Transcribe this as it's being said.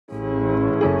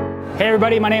Hey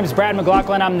everybody, my name is Brad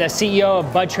McLaughlin. I'm the CEO of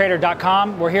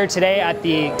BudTrader.com. We're here today at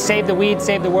the Save the Weed,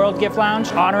 Save the World gift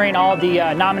lounge, honoring all the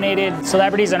nominated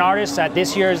celebrities and artists at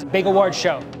this year's big award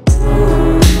show.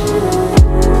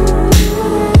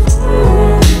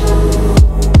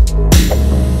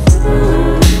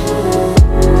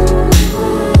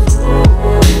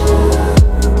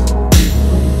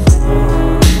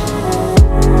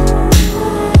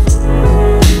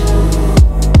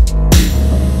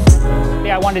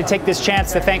 I wanted to take this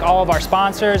chance to thank all of our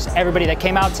sponsors, everybody that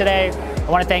came out today. I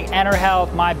want to thank Enter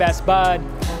Health, My Best Bud,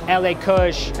 LA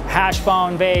Kush,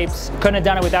 Hashbone Vapes. Couldn't have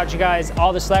done it without you guys.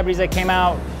 All the celebrities that came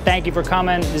out, thank you for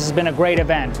coming. This has been a great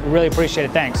event. We really appreciate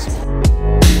it. Thanks.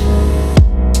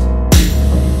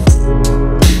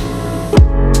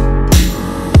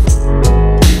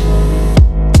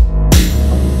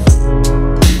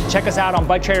 Check us out on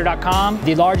BudTrader.com,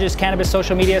 the largest cannabis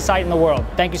social media site in the world.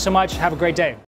 Thank you so much. Have a great day.